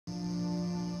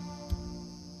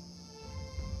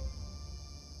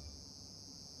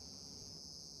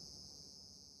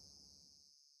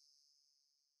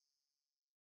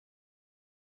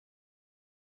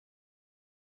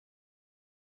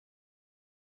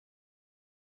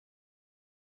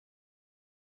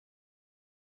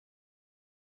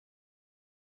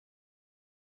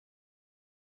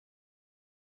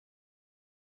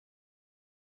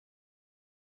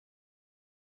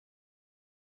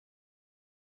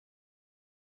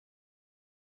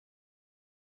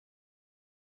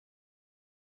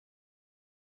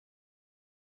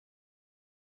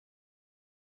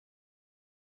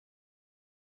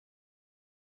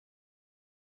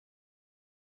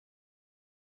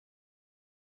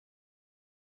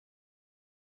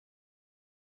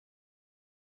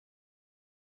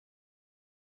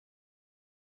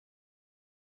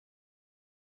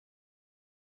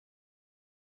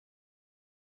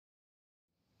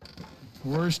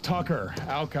Where's Tucker,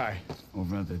 Alki?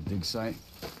 Over at the dig site.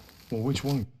 Well, which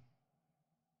one?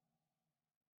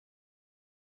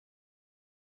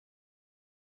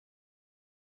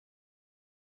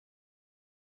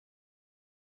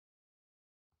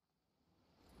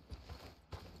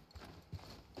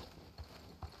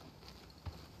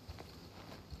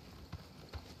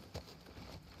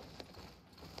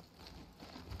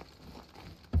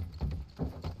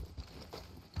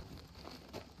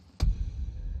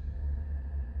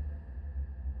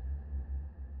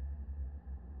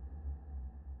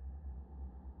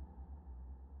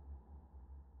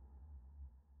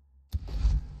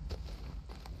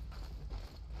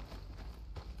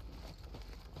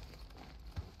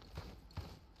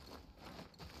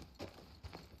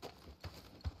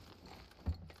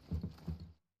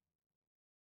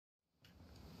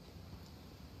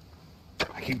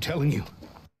 I keep telling you.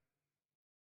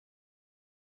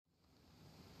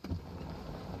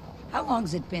 How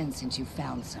long's it been since you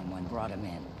found someone, brought him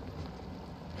in?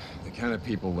 The kind of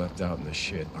people left out in the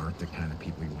shit aren't the kind of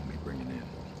people you want me bringing in.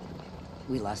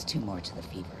 We lost 2 more to the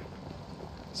fever.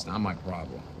 It's not my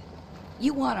problem.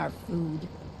 You want our food?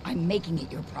 I'm making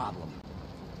it your problem.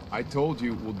 I told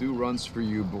you we'll do runs for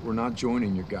you, but we're not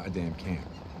joining your goddamn camp.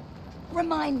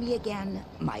 Remind me again,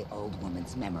 my old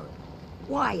woman's memory.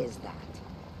 Why is that?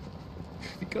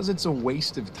 Because it's a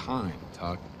waste of time,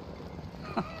 Tuck.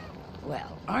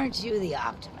 Well, aren't you the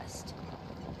optimist?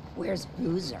 Where's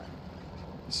Boozer?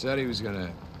 He said he was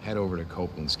gonna head over to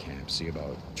Copeland's camp, see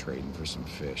about trading for some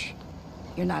fish.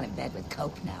 You're not in bed with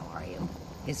Cope now, are you?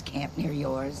 His camp near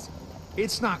yours?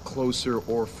 It's not closer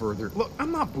or further. Look,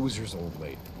 I'm not Boozer's old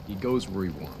lady. He goes where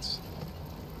he wants.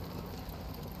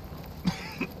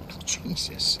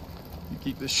 Jesus. You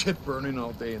keep this shit burning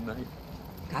all day and night.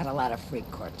 Got a lot of freak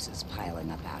corpses piling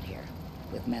up out here.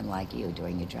 With men like you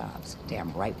doing your jobs.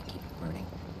 Damn right we keep it burning.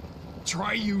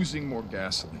 Try using more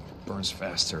gasoline. It burns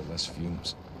faster, less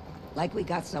fumes. Like we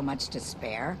got so much to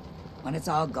spare? When it's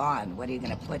all gone, what are you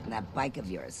gonna put in that bike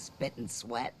of yours? Spit and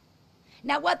sweat?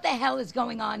 Now what the hell is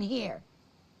going on here?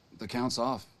 The count's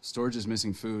off. Storage is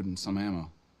missing food and some ammo.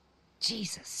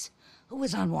 Jesus. Who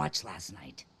was on watch last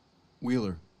night?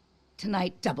 Wheeler,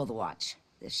 Tonight, double the watch.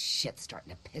 This shit's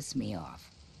starting to piss me off.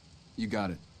 you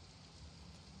got it.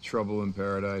 Trouble in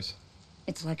paradise.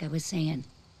 It's like I was saying.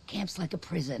 Camp's like a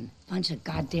prison. Bunch of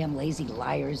goddamn lazy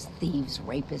liars, thieves,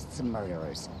 rapists, and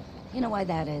murderers. You know why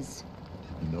that is?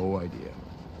 No idea.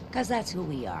 'Cause that's who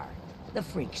we are. The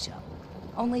freak show.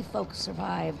 Only folks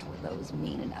survived were those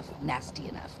mean enough, nasty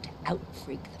enough to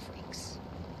out-freak the freaks.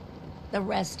 The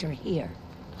rest are here.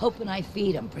 Hoping I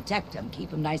feed them, protect them,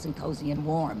 keep them nice and cozy and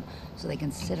warm, so they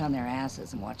can sit on their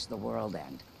asses and watch the world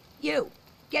end. You!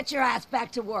 Get your ass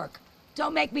back to work!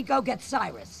 Don't make me go get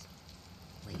Cyrus!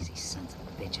 Lazy sons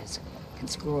of bitches can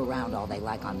screw around all they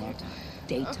like on their time.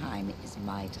 Daytime is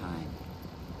my time.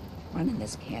 Running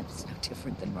this camp is no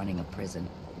different than running a prison.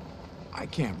 I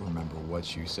can't remember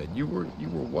what you said. You were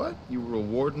what? You were a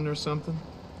warden or something?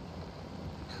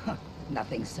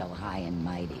 Nothing so high and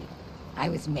mighty. I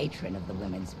was matron of the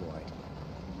women's ward.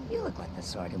 You look like the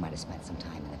sort who might have spent some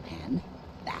time in the pen,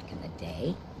 back in the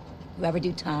day. You ever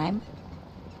do time?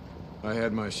 I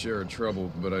had my share of trouble,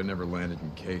 but I never landed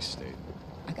in K-State.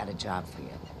 I got a job for you.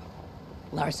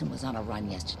 Larson was on a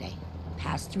run yesterday.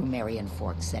 Passed through Marion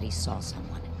Fork, said he saw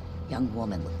someone. Young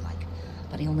woman looked like,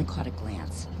 but he only caught a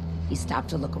glance. He stopped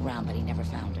to look around, but he never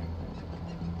found her.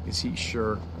 Is he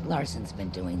sure? Larson's been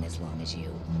doing this long as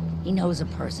you. He knows a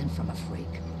person from a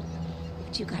freak.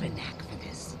 But you got a knack for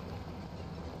this.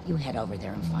 You head over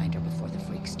there and find her before the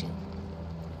freaks do.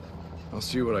 I'll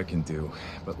see what I can do.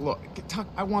 But look, Tuck,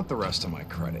 I want the rest of my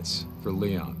credits. For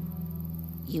Leon.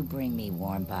 You bring me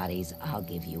warm bodies, I'll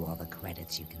give you all the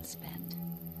credits you can spend.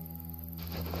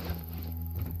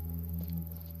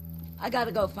 I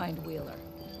gotta go find Wheeler.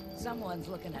 Someone's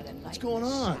looking at a night. What's going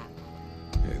on?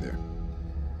 Hey there.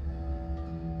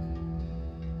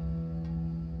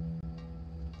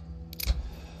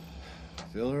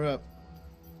 Fill her up.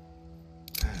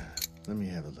 Let me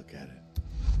have a look at it.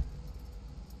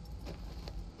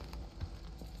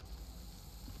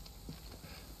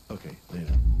 Okay,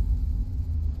 later.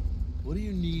 What do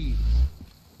you need?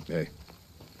 Hey.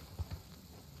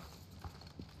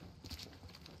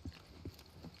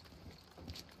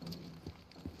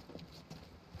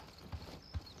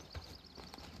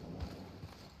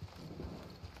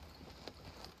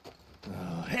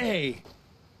 Oh, hey!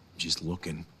 Just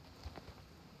looking.